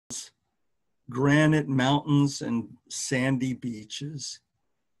granite mountains and sandy beaches,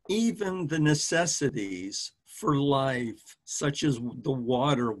 even the necessities for life, such as the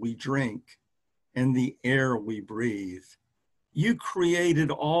water we drink and the air we breathe. You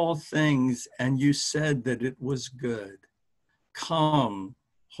created all things and you said that it was good. Come,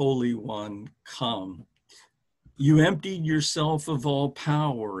 Holy One, come. You emptied yourself of all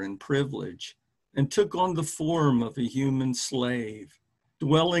power and privilege and took on the form of a human slave,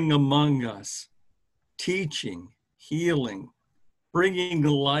 dwelling among us, teaching, healing, bringing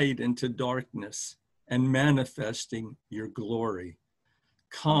light into darkness, and manifesting your glory.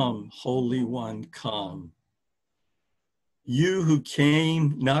 Come, Holy One, come. You who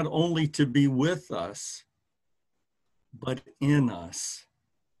came not only to be with us, but in us.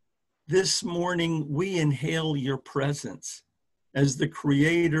 This morning, we inhale your presence as the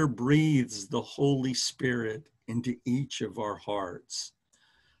Creator breathes the Holy Spirit into each of our hearts.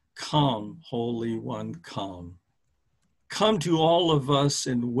 Come, Holy One, come. Come to all of us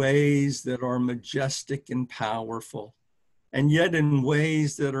in ways that are majestic and powerful, and yet in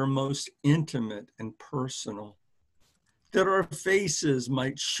ways that are most intimate and personal, that our faces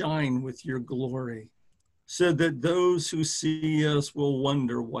might shine with your glory, so that those who see us will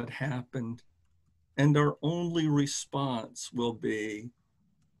wonder what happened, and our only response will be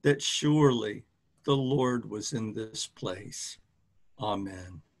that surely the Lord was in this place.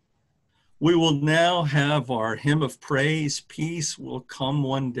 Amen. We will now have our hymn of praise, Peace Will Come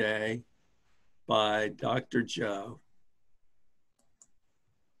One Day, by Dr. Joe.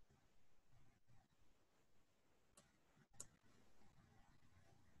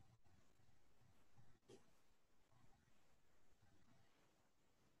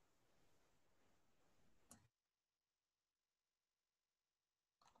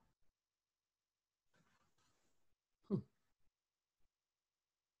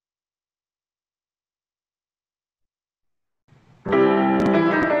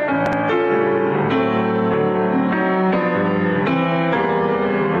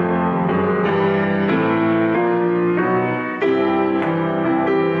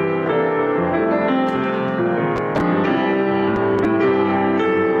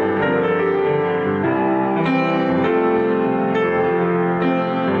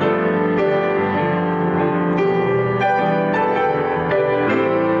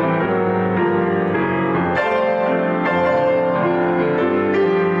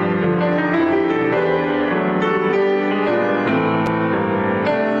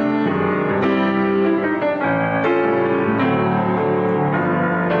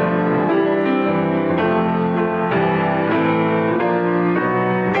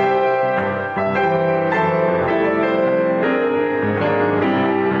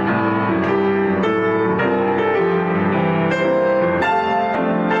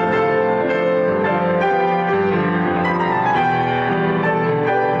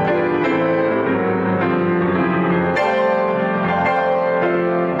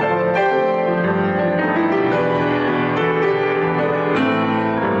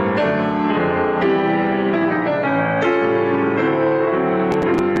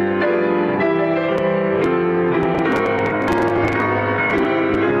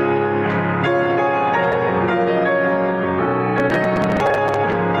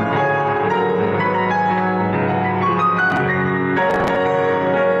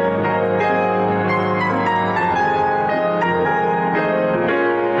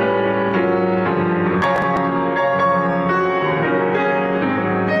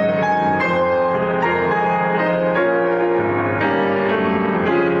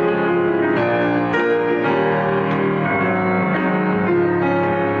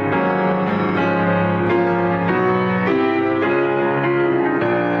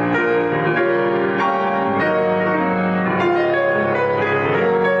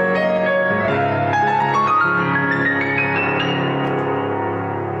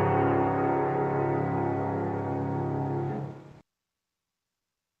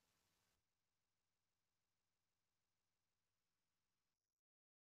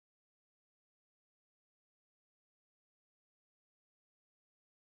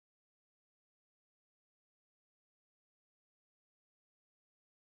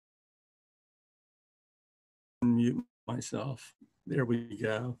 Mute myself. There we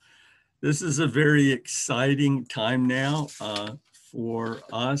go. This is a very exciting time now for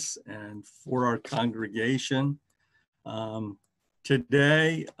us and for our congregation.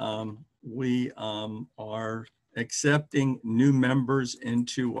 Today, we are accepting new members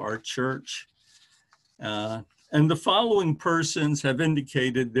into our church. And the following persons have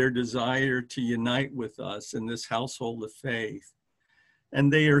indicated their desire to unite with us in this household of faith.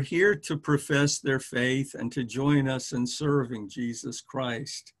 and they are here to profess their faith and to join us in serving Jesus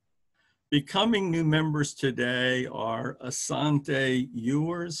Christ. Becoming new members today are Asante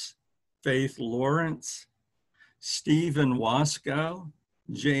Ewers, Faith Lawrence, Stephen Wasco,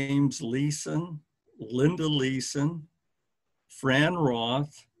 James Leeson, Linda Leeson, Fran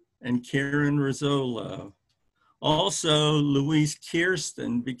Roth, and Karen Rizzolo. Also, Louise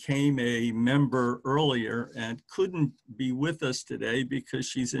Kirsten became a member earlier and couldn't be with us today because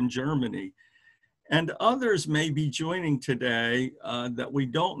she's in Germany. And others may be joining today that we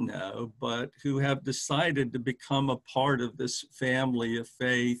don't know, but who have decided to become a part of this family of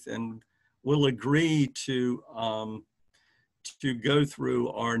faith and will agree to go through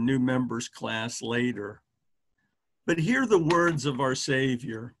our new members class later. But hear the words of our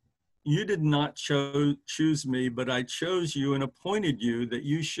Savior. You did not choose me, but I chose you and appointed you that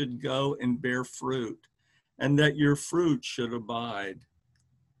you should go and bear fruit, and that your fruit should abide.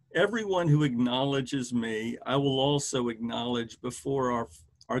 Everyone who acknowledges me, I will also acknowledge before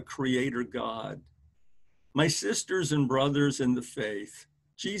our Creator God. My sisters and brothers in the faith,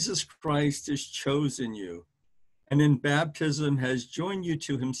 Jesus Christ has chosen you, and in baptism has joined you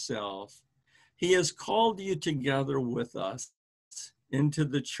to himself. He has called you together with us into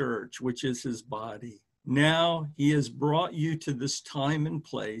the church, which is his body. Now he has brought you to this time and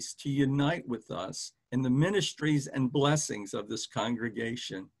place to unite with us in the ministries and blessings of this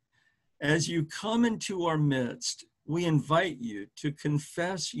congregation. As you come into our midst, we invite you to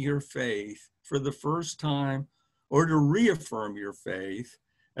confess your faith for the first time or to reaffirm your faith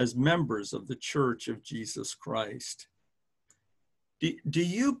as members of the Church of Jesus Christ. Do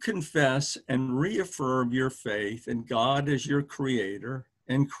you confess and reaffirm your faith in God as your creator,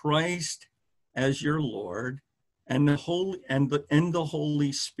 and Christ as your Lord, and the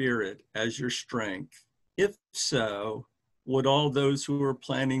Holy Spirit as your strength? If so, would all those who are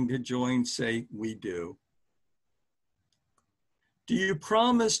planning to join say, we do? Do you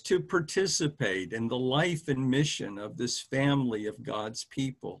promise to participate in the life and mission of this family of God's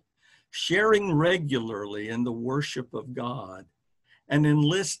people, sharing regularly in the worship of God, and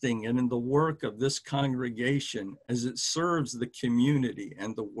enlisting in the work of this congregation as it serves the community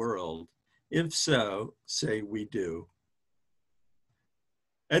and the world? If so, say we do.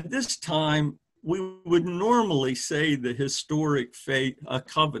 At this time, we would normally say the historic faith, a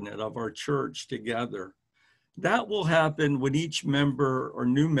covenant of our church together. That will happen when each member or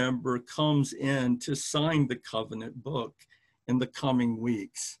new member comes in to sign the covenant book in the coming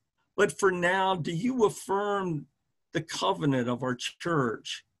weeks. But for now, do you affirm the covenant of our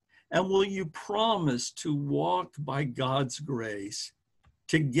church? And will you promise to walk by God's grace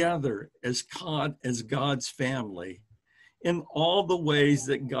together as God's family in all the ways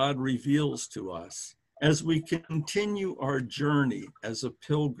that God reveals to us as we continue our journey as a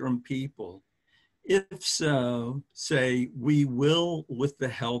pilgrim people? If so, say, we will with the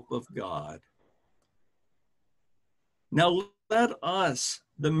help of God. Now let us,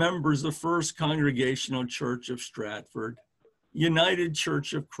 the members of First Congregational Church of Stratford, United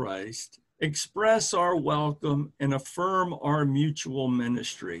Church of Christ, express our welcome and affirm our mutual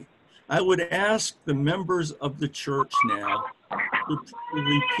ministry. I would ask the members of the church now to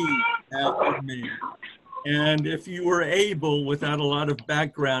repeat after me. And if you were able, without a lot of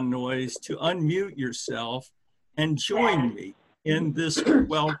background noise, to unmute yourself and join me in this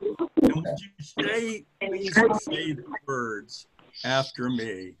welcome. And would you please say the words after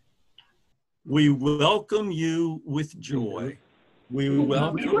me? We welcome you with joy. We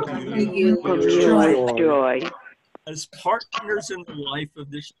welcome you with joy. As partners in the life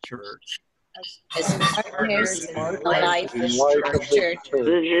of this church. As partners in the life of this church.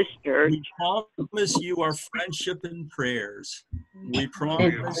 We promise you our friendship and prayers. We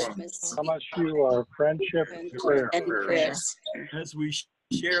promise you our friendship and prayers. As we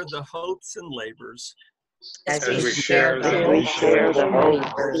share the hopes and labors. As we share the hopes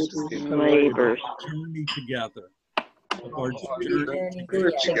and labors. Journey together. Of our Journey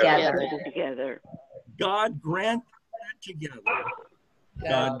together. God grant that together.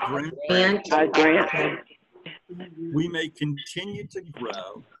 God grant we may continue to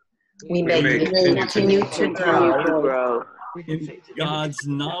grow. We may continue to grow in God's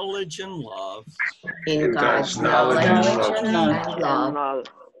knowledge and love. In God's knowledge and love.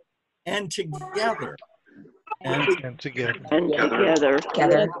 And together. And together.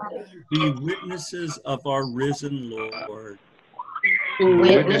 Be witnesses of our risen Lord.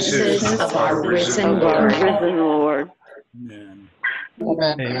 Witnesses of our risen Lord. Amen.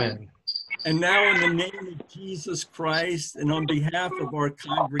 Amen. And now in the name of Jesus Christ and on behalf of our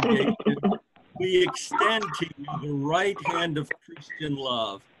congregation, we extend to you the right hand of Christian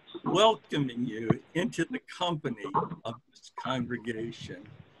love, welcoming you into the company of this congregation.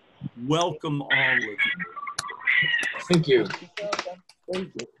 Welcome all of you. Thank you.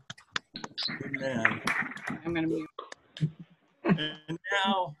 Amen. I'm going to mute. And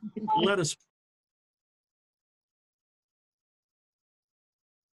now let us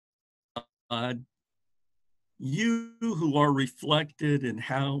you who are reflected in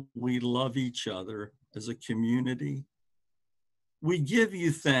how we love each other as a community. We give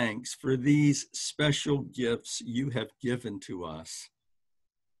you thanks for these special gifts you have given to us.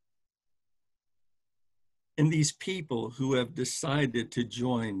 And these people who have decided to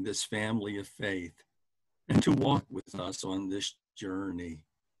join this family of faith and to walk with us on this journey.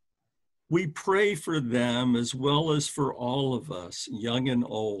 We pray for them as well as for all of us, young and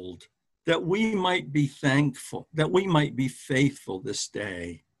old, that we might be thankful, that we might be faithful this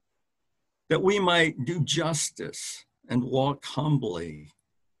day, that we might do justice and walk humbly,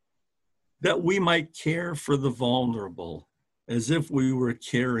 that we might care for the vulnerable as if we were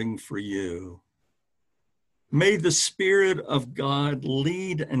caring for you. May the Spirit of God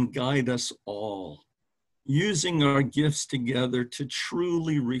lead and guide us all, using our gifts together to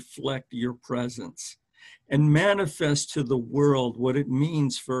truly reflect your presence and manifest to the world what it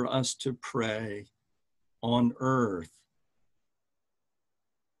means for us to pray on earth.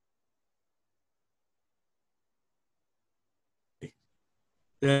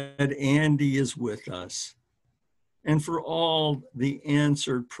 That Andy is with us, and for all the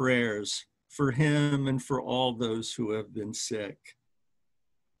answered prayers for him and for all those who have been sick.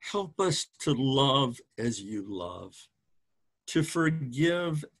 Help us to love as you love, to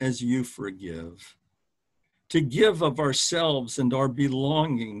forgive as you forgive, to give of ourselves and our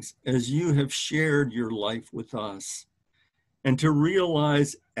belongings as you have shared your life with us, and to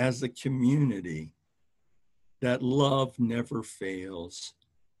realize as a community that love never fails.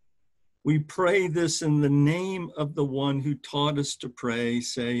 We pray this in the name of the one who taught us to pray,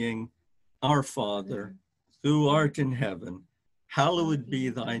 saying, Our Father, who art in heaven, hallowed be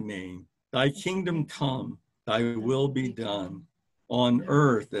thy name. Thy kingdom come, thy will be done, on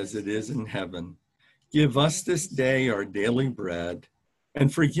earth as it is in heaven. Give us this day our daily bread,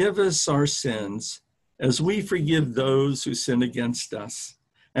 and forgive us our sins, as we forgive those who sin against us.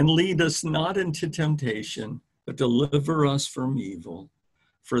 And lead us not into temptation, but deliver us from evil.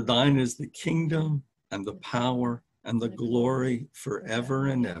 For thine is the kingdom, and the power, and the glory forever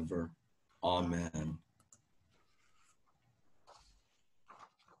and ever. Amen.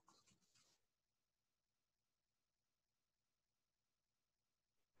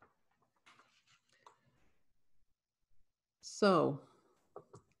 So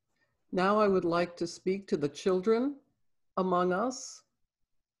now I would like to speak to the children among us.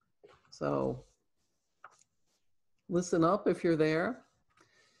 So listen up if you're there.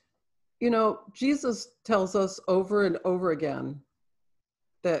 You know, Jesus tells us over and over again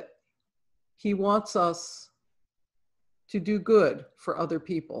that he wants us to do good for other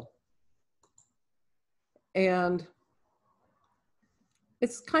people. And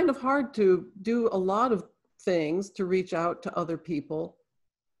it's kind of hard to do a lot of things to reach out to other people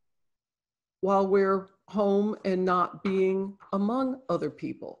while we're home and not being among other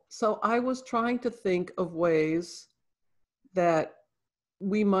people. So I was trying to think of ways that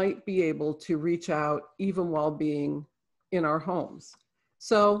we might be able to reach out even while being in our homes.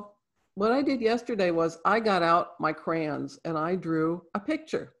 So what I did yesterday was I got out my crayons and I drew a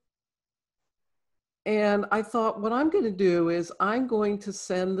picture. And I thought what I'm going to do is I'm going to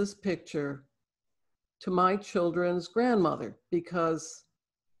send this picture to my children's grandmother because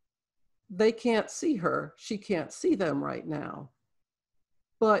they can't see her. She can't see them right now.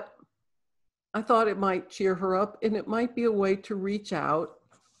 But I thought it might cheer her up and it might be a way to reach out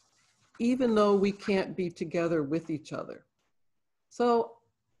even though we can't be together with each other. So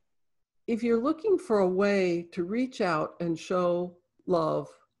if you're looking for a way to reach out and show love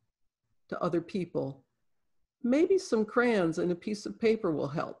to other people, maybe some crayons and a piece of paper will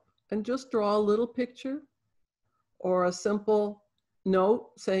help. And just draw a little picture or a simple note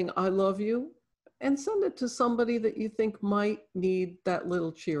saying, I love you, and send it to somebody that you think might need that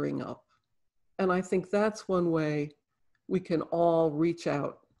little cheering up. And I think that's one way we can all reach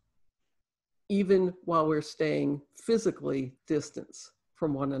out, even while we're staying physically distant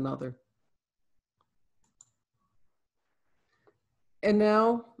from one another. And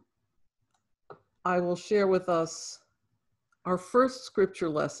now I will share with us our first scripture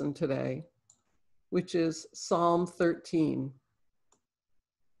lesson today, which is Psalm 13.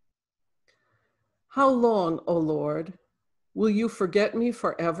 How long, O Lord, will you forget me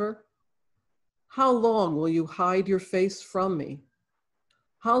forever? How long will you hide your face from me?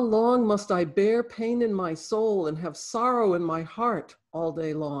 How long must I bear pain in my soul and have sorrow in my heart all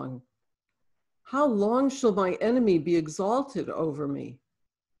day long? How long shall my enemy be exalted over me?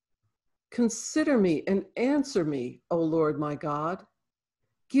 Consider me and answer me, O Lord my God.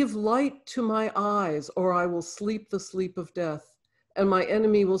 Give light to my eyes, or I will sleep the sleep of death, and my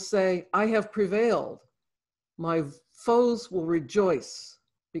enemy will say, I have prevailed. My foes will rejoice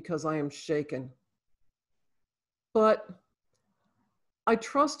because I am shaken. But I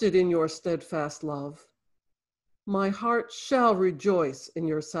trusted in your steadfast love. My heart shall rejoice in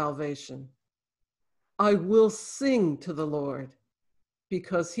your salvation. I will sing to the Lord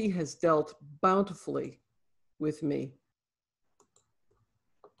because he has dealt bountifully with me.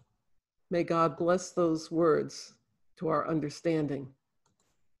 May God bless those words to our understanding.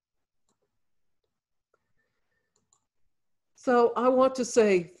 So I want to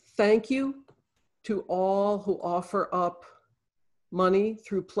say thank you to all who offer up money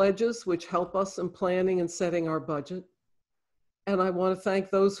through pledges, which help us in planning and setting our budget. And I want to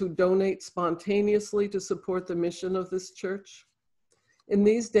thank those who donate spontaneously to support the mission of this church. In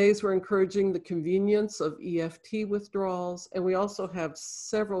these days, we're encouraging the convenience of EFT withdrawals, and we also have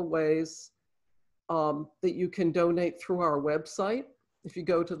several ways that you can donate through our website. If you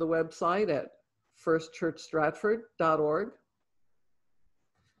go to the website at firstchurchstratford.org,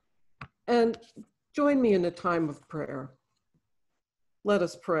 and join me in a time of prayer. Let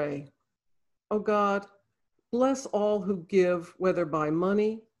us pray. Oh God, bless all who give, whether by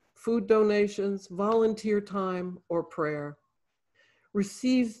money, food donations, volunteer time, or prayer.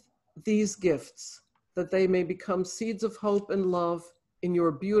 Receive these gifts that they may become seeds of hope and love in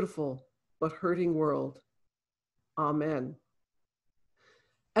your beautiful but hurting world. Amen.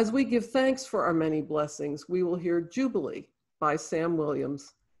 As we give thanks for our many blessings, we will hear Jubilee by Sam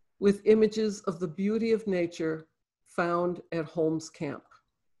Williams with images of the beauty of nature found at Holmes Camp.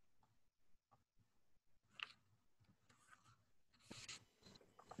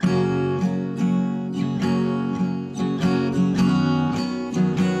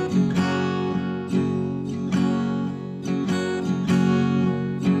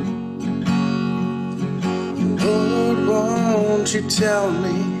 Lord, won't you tell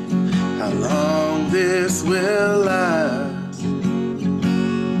me how long this will last?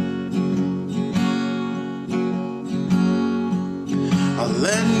 I'll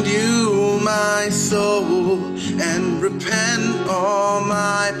lend you my soul and repent all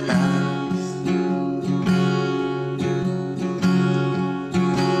my past.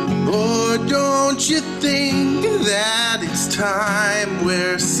 Lord, don't you think that it's time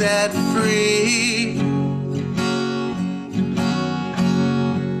we're set free?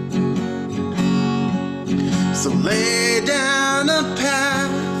 So lay down a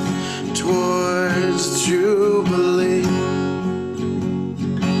path towards Jubilee.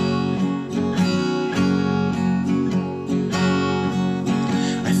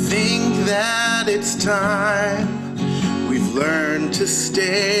 I think that it's time we've learned to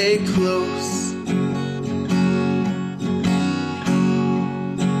stay close.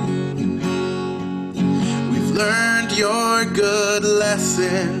 We've learned your good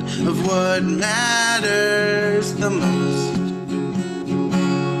lesson of what matters the most.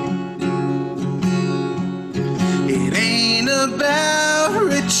 It ain't about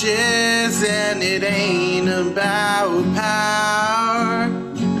riches and it ain't about power.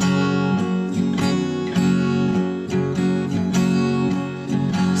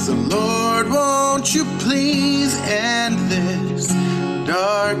 So Lord, won't you please end this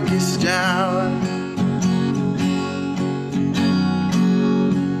darkest hour?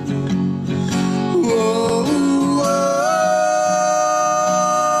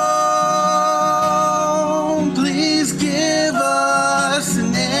 Oh, please give us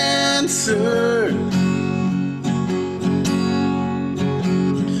an answer.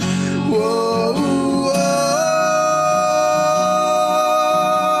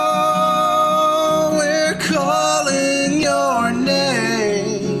 We're calling your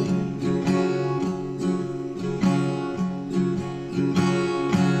name.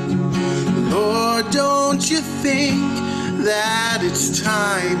 Lord, don't you think that it's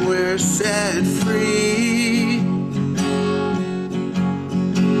time we're set free?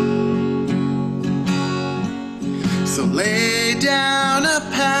 So lay down a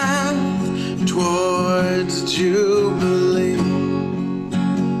path towards Jubilee.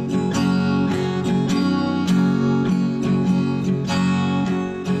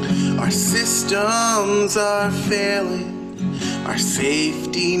 Our systems are failing, our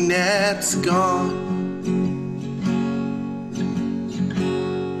safety net's gone.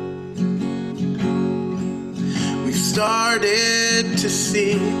 started to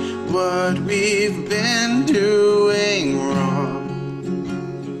see what we've been doing wrong.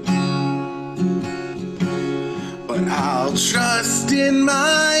 But I'll trust in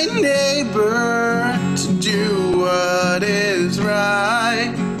my neighbor to do what is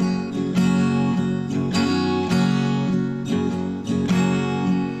right.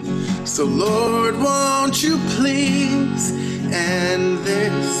 So Lord, won't you please end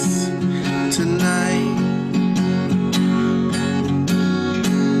this tonight?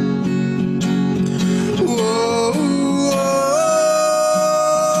 Whoa,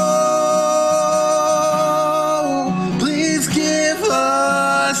 whoa, please give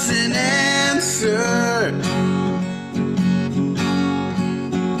us an answer.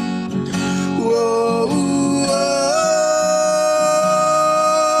 Whoa,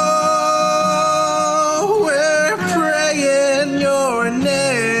 whoa, we're praying your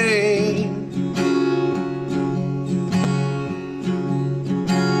name.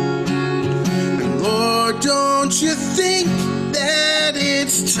 And Lord, don't you think that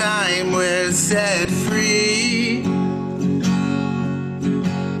it's time we're set free?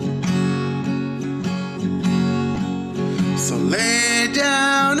 So lay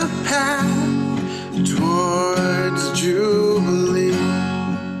down a path towards Jubilee.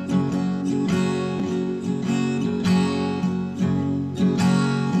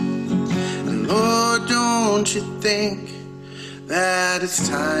 And Lord, don't you think that it's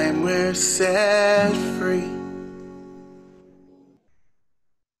time we're set free?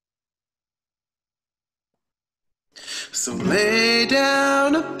 So lay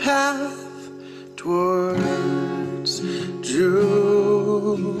down a path towards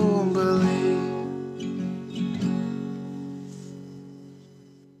Jubilee.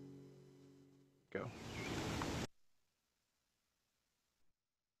 Go.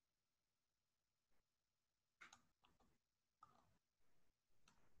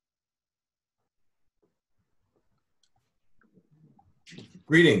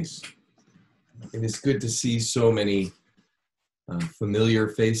 Greetings. It is good to see so many familiar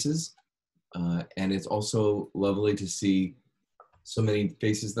faces, and it's also lovely to see so many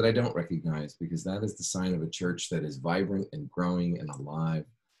faces that I don't recognize, because that is the sign of a church that is vibrant and growing and alive,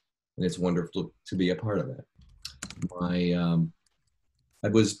 and it's wonderful to be a part of it. I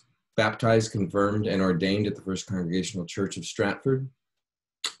was baptized, confirmed, and ordained at the First Congregational Church of Stratford.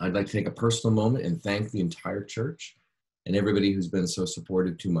 I'd like to take a personal moment and thank the entire church and everybody who's been so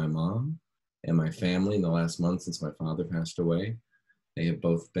supportive to my mom and my family in the last month since my father passed away. They have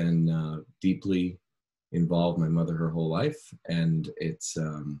both been deeply involved, my mother her whole life, and it's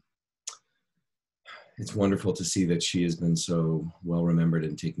wonderful to see that she has been so well remembered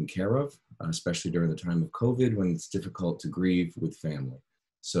and taken care of, especially during the time of COVID when it's difficult to grieve with family.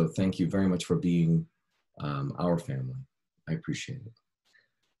 So thank you very much for being our family. I appreciate it.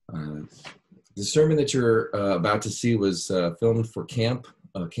 The sermon that you're about to see was filmed for camp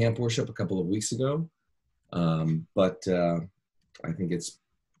worship a couple of weeks ago, but I think it's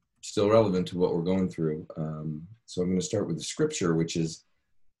still relevant to what we're going through. So I'm going to start with the scripture, which is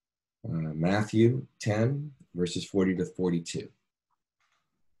Matthew 10, verses 40 to 42.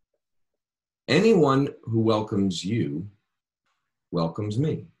 Anyone who welcomes you welcomes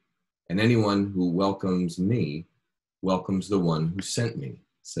me, and anyone who welcomes me welcomes the one who sent me,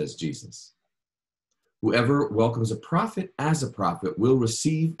 says Jesus. Whoever welcomes a prophet as a prophet will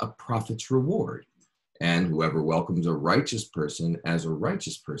receive a prophet's reward, and whoever welcomes a righteous person as a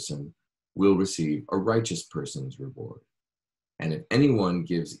righteous person will receive a righteous person's reward. And if anyone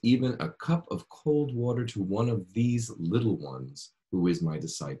gives even a cup of cold water to one of these little ones who is my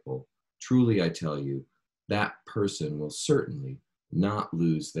disciple, truly I tell you, that person will certainly not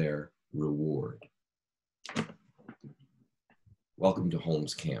lose their reward. Welcome to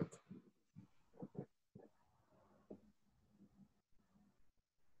Holmes Camp.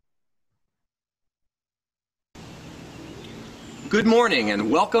 Good morning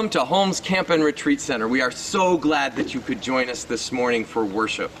and welcome to Holmes Camp and Retreat Center. We are so glad that you could join us this morning for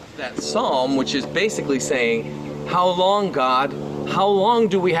worship. That psalm, which is basically saying, how long, God? How long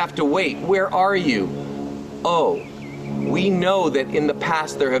do we have to wait? Where are you? Oh, we know that in the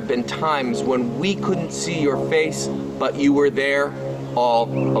past there have been times when we couldn't see your face, but you were there all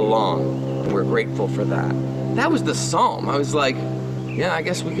along. We're grateful for that. That was the psalm. I was like, yeah, I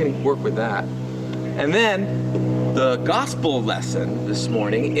guess we can work with that. And then the gospel lesson this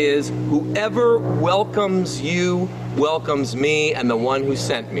morning is whoever welcomes you welcomes me and the one who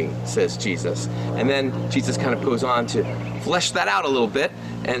sent me, says Jesus. And then Jesus kind of goes on to flesh that out a little bit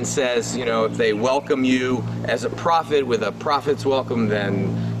and says, you know, if they welcome you as a prophet with a prophet's welcome,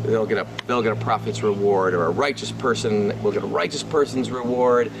 then they'll get a prophet's reward, or a righteous person will get a righteous person's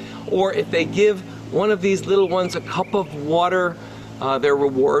reward. Or if they give one of these little ones a cup of water, their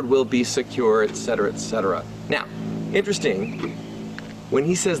reward will be secure, etc., etc. Now, interesting, when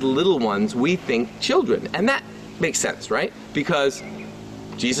he says little ones, we think children, and that makes sense, right? Because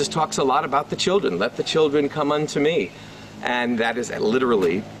Jesus talks a lot about the children. Let the children come unto me. And that is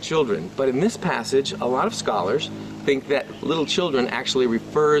literally children. But in this passage, a lot of scholars think that little children actually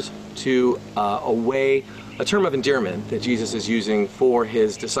refers to a term of endearment that Jesus is using for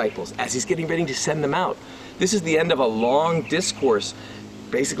his disciples as he's getting ready to send them out. This is the end of a long discourse.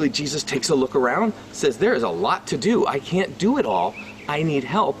 Basically, Jesus takes a look around, says, there is a lot to do. I can't do it all. I need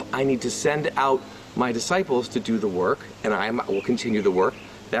help. I need to send out my disciples to do the work, and I will continue the work.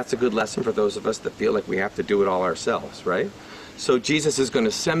 That's a good lesson for those of us that feel like we have to do it all ourselves, right? So Jesus is going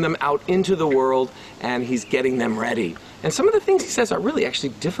to send them out into the world, and he's getting them ready. And some of the things he says are really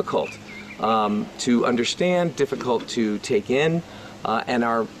actually difficult to understand, difficult to take in, and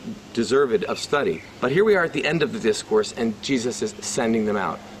are deserved of study. But here we are at the end of the discourse, and Jesus is sending them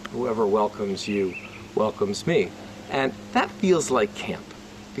out. Whoever welcomes you welcomes me. And that feels like camp.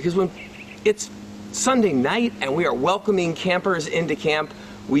 Because when it's Sunday night and we are welcoming campers into camp,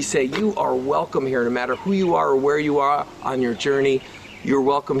 we say, you are welcome here, no matter who you are or where you are on your journey. You're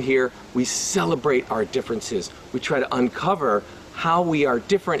welcome here. We celebrate our differences. We try to uncover how we are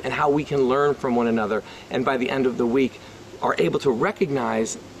different and how we can learn from one another. And by the end of the week, are able to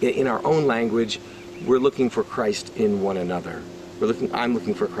recognize in our own language, we're looking for Christ in one another. I'm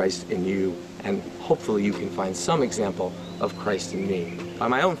looking for Christ in you, and hopefully you can find some example of Christ in me, by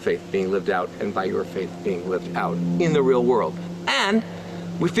my own faith being lived out and by your faith being lived out in the real world. And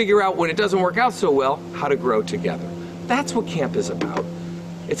we figure out when it doesn't work out so well, how to grow together. That's what camp is about.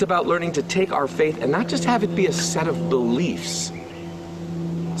 It's about learning to take our faith and not just have it be a set of beliefs,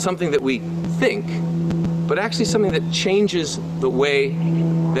 something that we think, but actually something that changes the way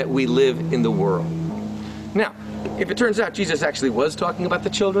that we live in the world. Now, if it turns out Jesus actually was talking about the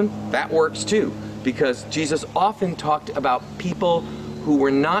children, that works too, because Jesus often talked about people who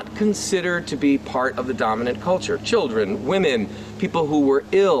were not considered to be part of the dominant culture. Children, women, people who were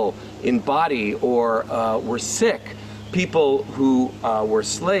ill in body or were sick, people who were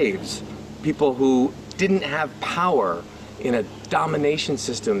slaves, people who didn't have power in a domination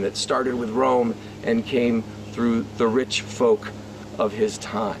system that started with Rome and came through the rich folk of his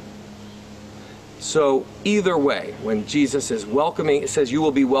time. So either way, when Jesus is welcoming, it says you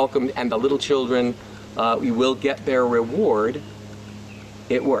will be welcomed and the little children, you will get their reward,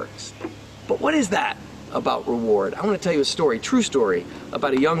 it works. But what is that about reward? I want to tell you a story, true story,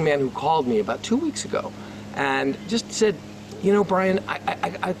 about a young man who called me about 2 weeks ago and just said, you know, Bryan,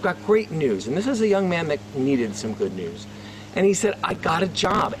 I've got great news. And this is a young man that needed some good news. And he said, I got a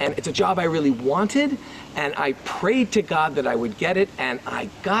job, and it's a job I really wanted, and I prayed to God that I would get it, and I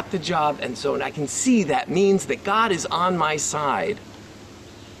got the job, and so I can see that means that God is on my side.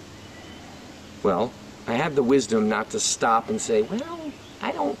 Well, I have the wisdom not to stop and say, well,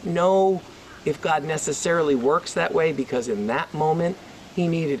 I don't know if God necessarily works that way, because in that moment, he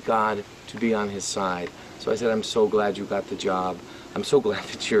needed God to be on his side. So I said, I'm so glad you got the job. I'm so glad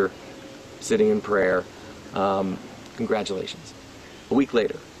that you're sitting in prayer. Congratulations. A week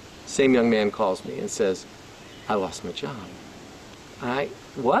later, same young man calls me and says, I lost my job.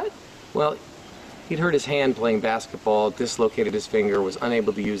 What? Well, he'd hurt his hand playing basketball, dislocated his finger, was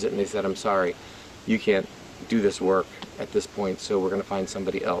unable to use it, and they said, I'm sorry, you can't do this work at this point, so we're going to find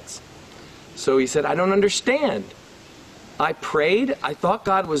somebody else. So he said, I don't understand. I prayed, I thought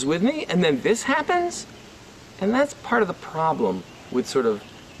God was with me, and then this happens? And that's part of the problem with sort of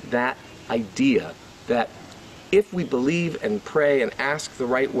that idea that if we believe and pray and ask the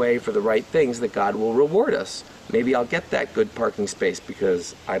right way for the right things, that God will reward us. Maybe I'll get that good parking space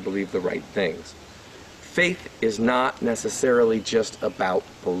because I believe the right things. Faith is not necessarily just about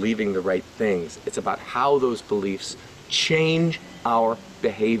believing the right things. It's about how those beliefs change our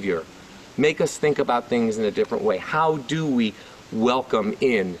behavior, make us think about things in a different way. How do we welcome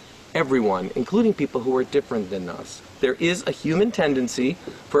in everyone, including people who are different than us? There is a human tendency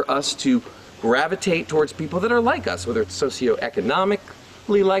for us to gravitate towards people that are like us, whether it's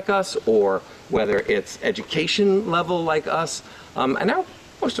socioeconomically like us or whether it's education level like us. And now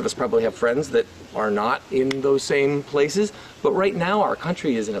most of us probably have friends that are not in those same places, but right now our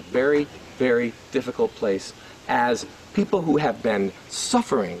country is in a very, very difficult place as people who have been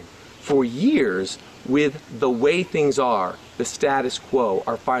suffering for years with the way things are, the status quo,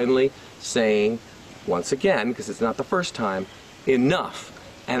 are finally saying, once again, because it's not the first time, enough.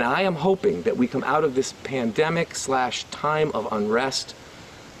 And I am hoping that we come out of this pandemic / time of unrest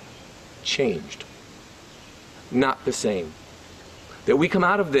changed, not the same. That we come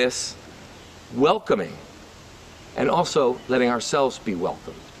out of this welcoming and also letting ourselves be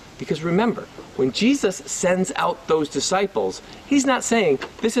welcomed. Because remember, when Jesus sends out those disciples, he's not saying,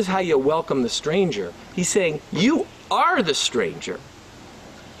 this is how you welcome the stranger. He's saying, you are the stranger.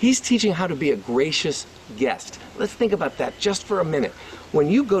 He's teaching how to be a gracious guest. Let's think about that just for a minute. When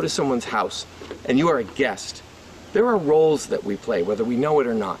you go to someone's house and you are a guest, there are roles that we play, whether we know it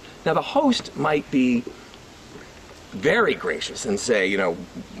or not. Now, the host might be very gracious and say, you know,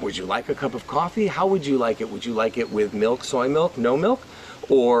 would you like a cup of coffee? How would you like it? Would you like it with milk, soy milk, no milk?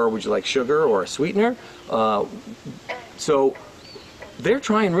 Or would you like sugar or a sweetener? So they're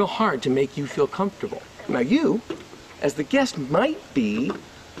trying real hard to make you feel comfortable. Now you, as the guest, might be,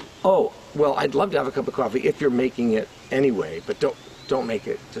 oh, well, I'd love to have a cup of coffee if you're making it anyway, but don't make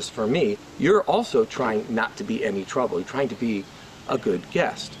it just for me. You're also trying not to be any trouble. You're trying to be a good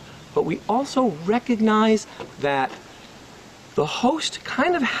guest. But we also recognize that the host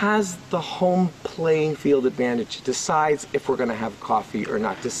kind of has the home playing field advantage, decides if we're going to have coffee or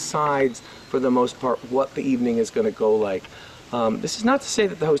not, decides for the most part what the evening is going to go like. This is not to say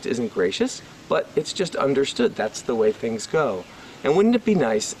that the host isn't gracious, but it's just understood that's the way things go. And wouldn't it be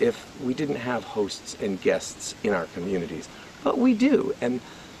nice if we didn't have hosts and guests in our communities? But we do. And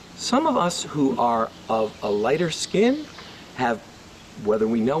some of us who are of a lighter skin have, whether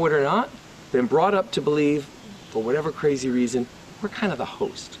we know it or not, been brought up to believe, for whatever crazy reason, we're kind of the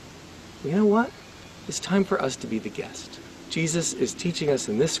host. You know what? It's time for us to be the guest. Jesus is teaching us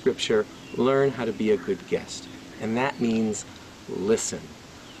in this scripture, learn how to be a good guest. And that means listen.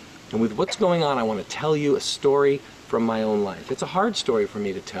 And with what's going on, I want to tell you a story from my own life. It's a hard story for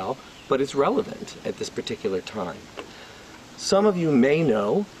me to tell, but it's relevant at this particular time. Some of you may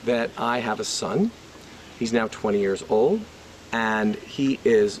know that I have a son. He's now 20 years old, and he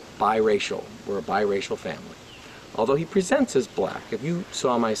is biracial. We're a biracial family. Although he presents as black. If you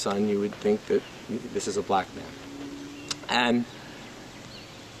saw my son, you would think that this is a black man. And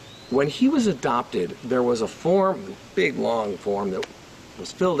when he was adopted, there was a form, big long form that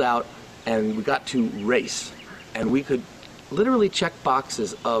was filled out, and we got to race. And we could literally check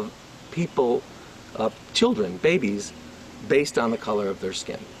boxes of people, of children, babies, based on the color of their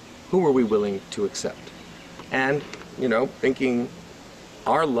skin. Who were we willing to accept? And, you know, thinking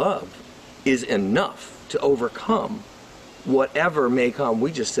our love is enough to overcome whatever may come.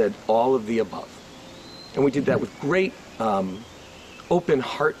 We just said all of the above. And we did that with great open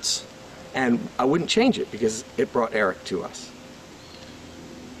hearts, and I wouldn't change it because it brought Eric to us.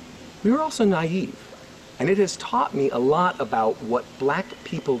 We were also naive, and it has taught me a lot about what black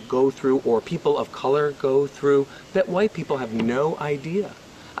people go through or people of color go through that white people have no idea.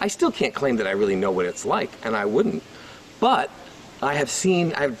 I still can't claim that I really know what it's like, and I wouldn't, but I have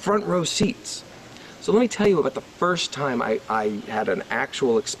front row seats. So let me tell you about the first time I had an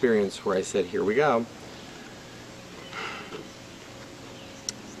actual experience where I said, here we go.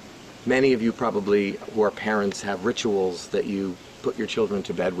 Many of you probably who are parents have rituals that you put your children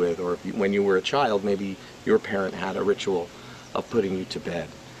to bed with, or if you, when you were a child, maybe your parent had a ritual of putting you to bed.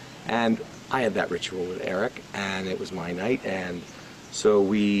 And I had that ritual with Eric, and it was my night, and so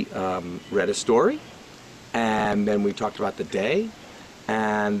we read a story, and then we talked about the day,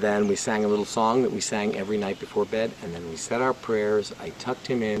 and then we sang a little song that we sang every night before bed, and then we said our prayers. I tucked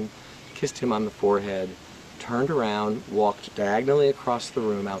him in, kissed him on the forehead, turned around, walked diagonally across the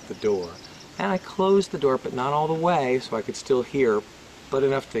room out the door, and I closed the door, but not all the way, so I could still hear, but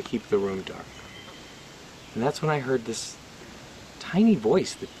enough to keep the room dark. And that's when I heard this tiny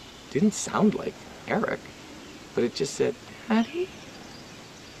voice that didn't sound like Eric, but it just said, Daddy?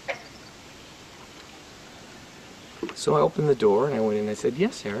 So I opened the door and I went in and I said,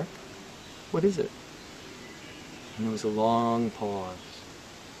 yes, Eric, what is it? And there was a long pause.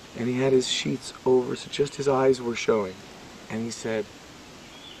 And he had his sheets over, so just his eyes were showing. And he said,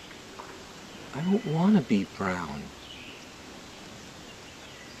 I don't want to be brown.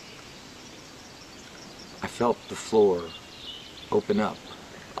 I felt the floor open up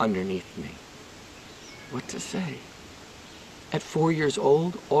underneath me. What to say? At 4 years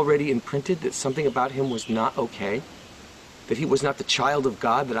old, already imprinted that something about him was not okay? That he was not the child of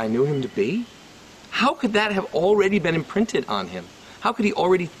God that I knew him to be? How could that have already been imprinted on him? How could he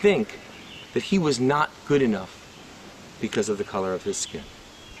already think that he was not good enough because of the color of his skin?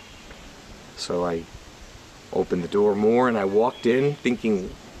 So I opened the door more and I walked in thinking,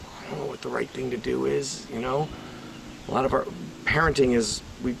 I don't know what the right thing to do is, you know. A lot of our parenting is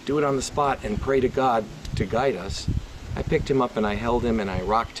we do it on the spot and pray to God to guide us. I picked him up and I held him and I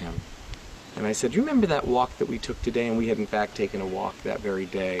rocked him. And I said, you remember that walk that we took today? And we had in fact taken a walk that very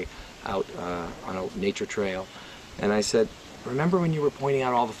day. out on a nature trail. And I said, remember when you were pointing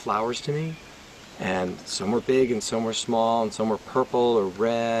out all the flowers to me? And some were big and some were small and some were purple or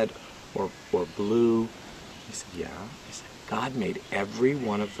red or blue. He said, yeah. I said, God made every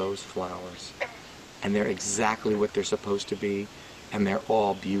one of those flowers, and they're exactly what they're supposed to be, and they're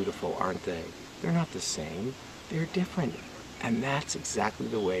all beautiful, aren't they? They're not the same, they're different. And that's exactly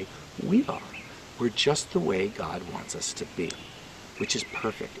the way we are. We're just the way God wants us to be, which is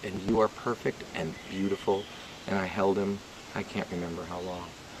perfect. And you are perfect and beautiful. And I held him, I can't remember how long.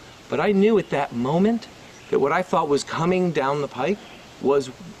 But I knew at that moment that what I thought was coming down the pike was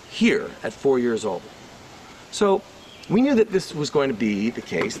here at 4 years old. So we knew that this was going to be the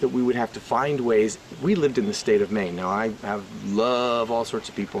case, that we would have to find ways. We lived in the state of Maine. Now, I love all sorts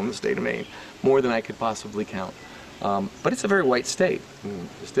of people in the state of Maine, more than I could possibly count. But it's a very white state, it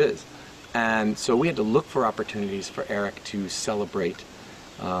just is. And so we had to look for opportunities for Eric to celebrate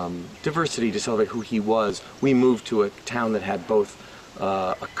diversity, to celebrate who he was. We moved to a town that had both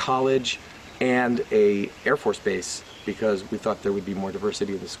a college and a Air Force base because we thought there would be more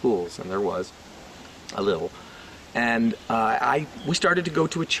diversity in the schools, and there was a little. And we started to go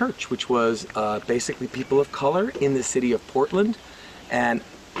to a church, which was basically people of color in the city of Portland. And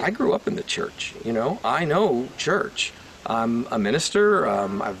I grew up in the church, you know. I know church. I'm a minister.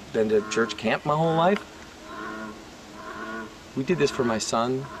 I've been to church camp my whole life. We did this for my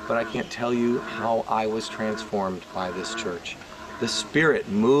son, but I can't tell you how I was transformed by this church. The Spirit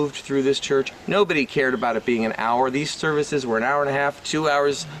moved through this church. Nobody cared about it being an hour. These services were an hour and a half, 2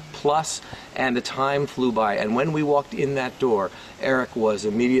 hours plus, and the time flew by. And when we walked in that door, Eric was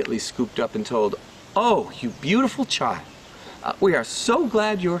immediately scooped up and told, "Oh, you beautiful child. We are so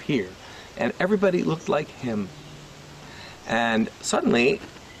glad you're here." And everybody looked like him. And suddenly,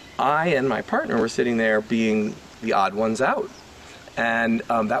 I and my partner were sitting there being the odd ones out. And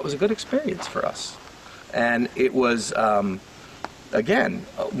that was a good experience for us. And it was, again,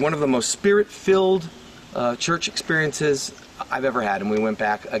 one of the most spirit-filled church experiences I've ever had. And we went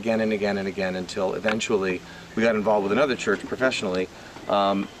back again and again and again until eventually we got involved with another church professionally.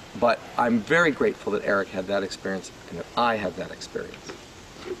 But I'm very grateful that Eric had that experience and that I had that experience.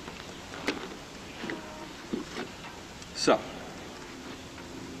 So,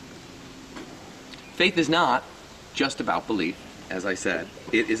 faith is not just about belief, as I said.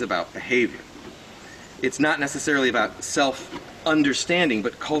 It is about behavior. It's not necessarily about self-understanding,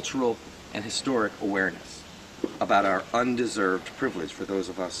 but cultural and historic awareness about our undeserved privilege for those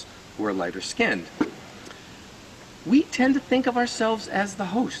of us who are lighter skinned. We tend to think of ourselves as the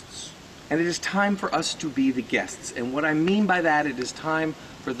hosts, and it is time for us to be the guests. And what I mean by that, it is time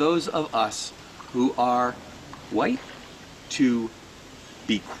for those of us who are white to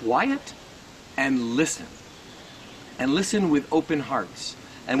be quiet and listen with open hearts.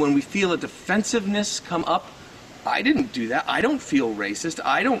 And when we feel a defensiveness come up, I didn't do that, I don't feel racist,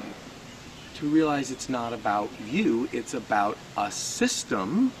 to realize it's not about you, it's about a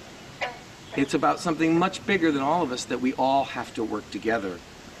system. It's about something much bigger than all of us that we all have to work together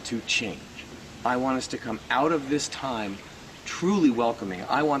to change. I want us to come out of this time truly welcoming.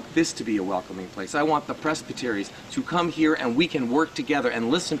 I want this to be a welcoming place. I want the presbyteries to come here and we can work together and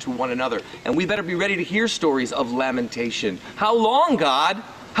listen to one another. And we better be ready to hear stories of lamentation. How long, God?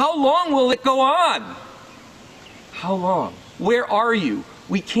 How long will it go on? How long? Where are you?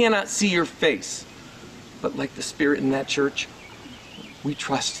 We cannot see your face. But like the Spirit in that church, we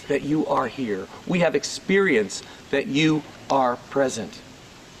trust that you are here. We have experience that you are present.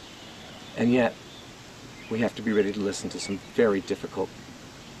 And yet, we have to be ready to listen to some very difficult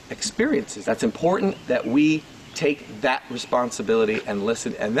experiences. That's important that we take that responsibility and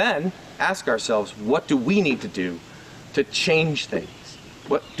listen, and then ask ourselves, what do we need to do to change things?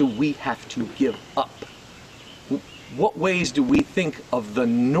 What do we have to give up? What ways do we think of the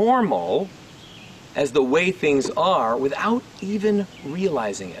normal as the way things are without even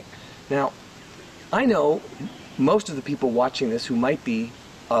realizing it? Now, I know most of the people watching this who might be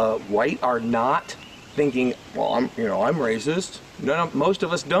white are not thinking, well, I'm racist. No, most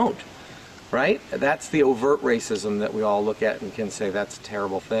of us don't, right? That's the overt racism that we all look at and can say that's a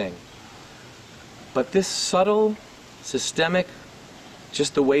terrible thing. But this subtle, systemic,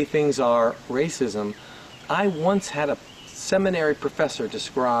 just the way things are, racism, I once had a seminary professor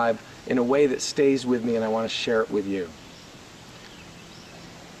describe in a way that stays with me, and I want to share it with you.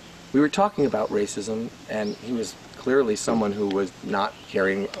 We were talking about racism, and he was clearly someone who was not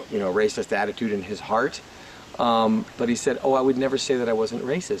carrying, racist attitude in his heart. But he said, I would never say that I wasn't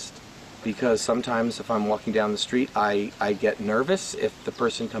racist, because sometimes if I'm walking down the street, I get nervous if the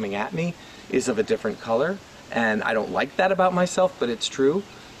person coming at me is of a different color, and I don't like that about myself, but it's true.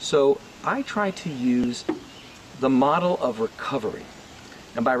 So I try to use the model of recovery.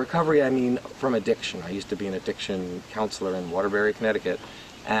 And by recovery, I mean from addiction. I used to be an addiction counselor in Waterbury, Connecticut.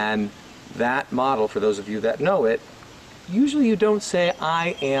 And that model, for those of you that know it, usually you don't say,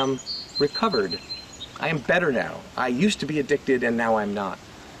 I am recovered. I am better now. I used to be addicted and now I'm not.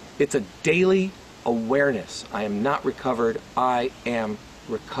 It's a daily awareness. I am not recovered. I am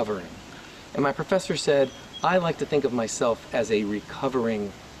recovering. And my professor said, I like to think of myself as a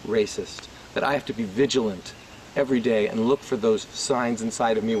recovering racist, that I have to be vigilant every day and look for those signs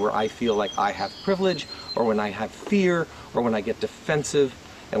inside of me where I feel like I have privilege, or when I have fear, or when I get defensive.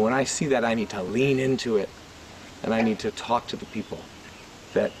 And when I see that, I need to lean into it, and I need to talk to the people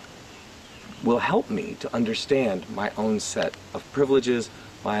that will help me to understand my own set of privileges,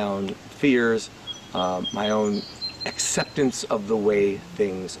 my own fears, my own acceptance of the way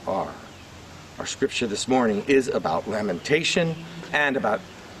things are. Our scripture this morning is about lamentation and about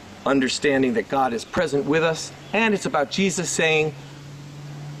understanding that God is present with us, and it's about Jesus saying,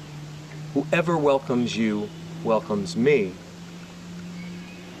 whoever welcomes you welcomes me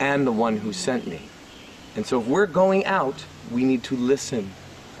and the one who sent me. And so if we're going out, we need to listen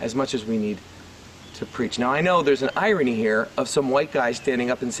as much as we need to preach. Now I know there's an irony here of some white guy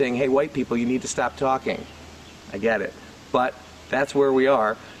standing up and saying, hey, white people, you need to stop talking. I get it. But that's where we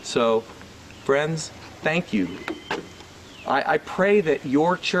are. So friends, thank you. I pray that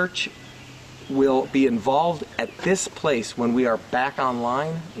your church will be involved at this place when we are back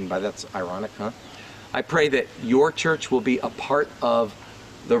online. And by that's ironic, huh? I pray that your church will be a part of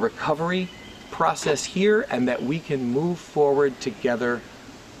the recovery process here, and that we can move forward together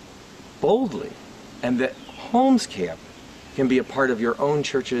boldly, and that Homes Camp can be a part of your own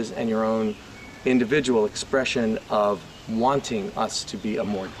churches and your own individual expression of wanting us to be a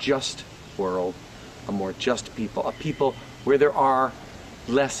more just world, a more just people, a people where there are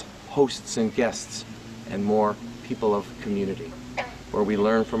less hosts and guests and more people of community, where we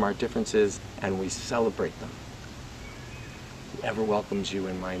learn from our differences and we celebrate them. Whoever welcomes you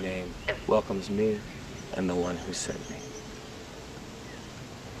in my name welcomes me and the one who sent me.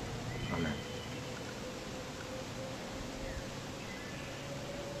 Amen.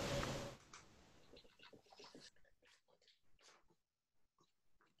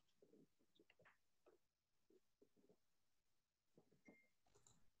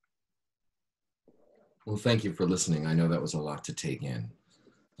 Well, thank you for listening. I know that was a lot to take in.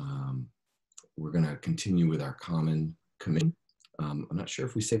 We're going to continue with our common commitment. I'm not sure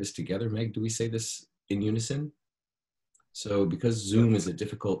if we say this together. Meg, do we say this in unison? So because Zoom is a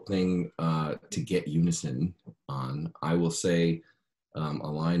difficult thing to get unison on, I will say a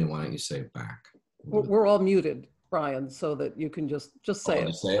line, and why don't you say it back? We're all muted, Brian, so that you can just say it.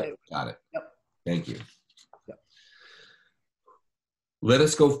 Just say it? Got it. Yep. Thank you. Yep. Let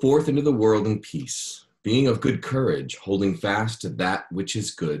us go forth into the world in peace, being of good courage, holding fast to that which is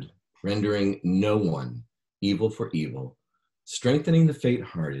good, rendering no one evil for evil, strengthening the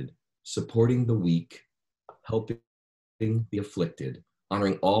faint-hearted, supporting the weak, helping the afflicted,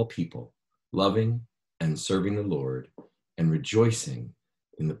 honoring all people, loving and serving the Lord, and rejoicing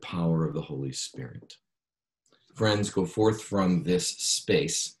in the power of the Holy Spirit. Friends, go forth from this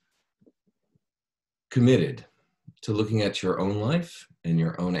space committed to looking at your own life and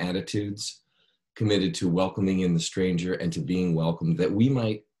your own attitudes, committed to welcoming in the stranger and to being welcomed, that we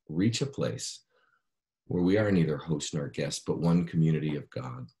might reach a place where we are neither host nor guest, but one community of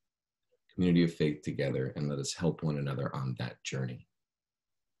God, community of faith together, and let us help one another on that journey.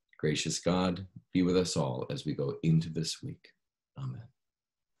 Gracious God, be with us all as we go into this week. Amen.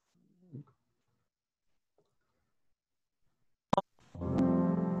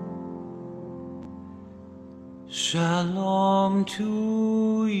 Shalom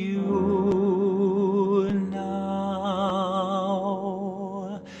to you now.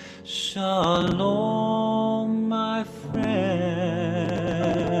 Shalom, my friends.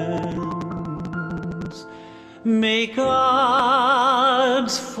 May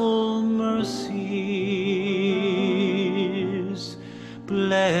God's full mercies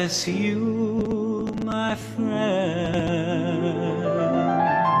bless you, my friends,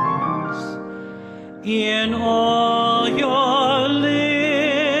 in all your living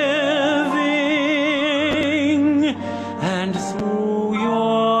and through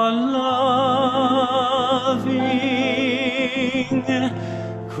your loving.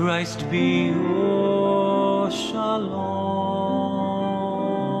 Christ be your shalom.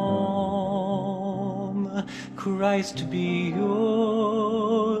 Christ be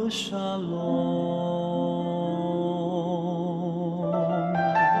your shalom.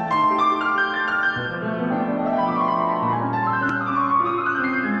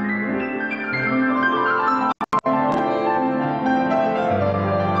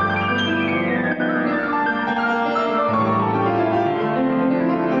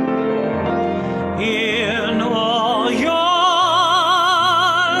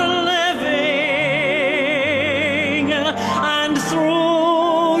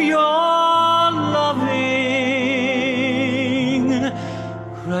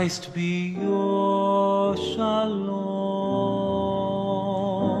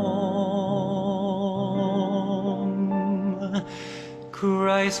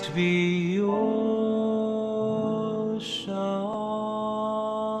 Christ be your shalom.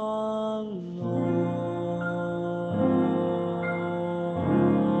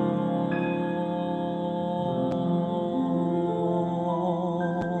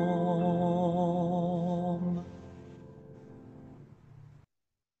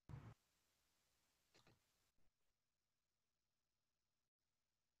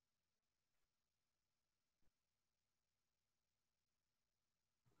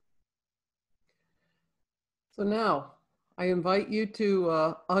 So now I invite you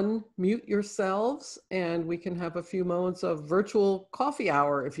to unmute yourselves and we can have a few moments of virtual coffee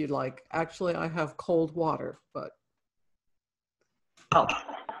hour if you'd like. Actually, I have cold water, but Oh,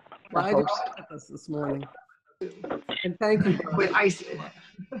 glad you're with us this morning. And thank you, Bryan. I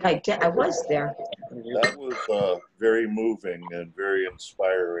was there. That was a very moving and very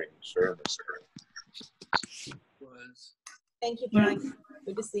inspiring sermon. Thank you, Bryan.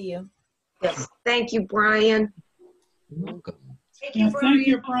 Good to see you. Yes. Thank you, Bryan. Thank you,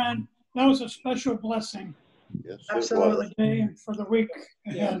 Bryan. That was a special blessing. Yes, Absolutely. For the day and for the week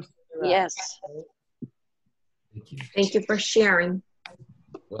ahead. Yes. Thank you. Thank you for sharing.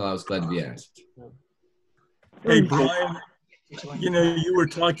 Well, I was glad to be asked. Hey, Bryan, you know, you were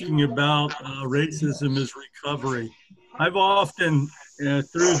talking about racism as recovery. I've often,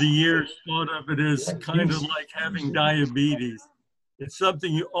 through the years, thought of it as kind of like having diabetes. It's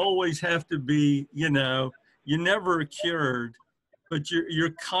something you always have to be, you know, you're never cured, but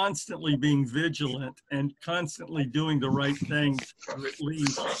you're constantly being vigilant and constantly doing the right things, or at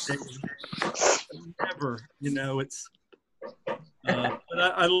least never, you know, it's, but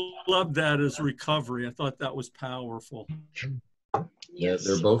I love that as recovery. I thought that was powerful. Yeah,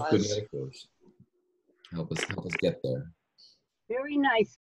 they're both good metaphors. Help us get there. Very nice.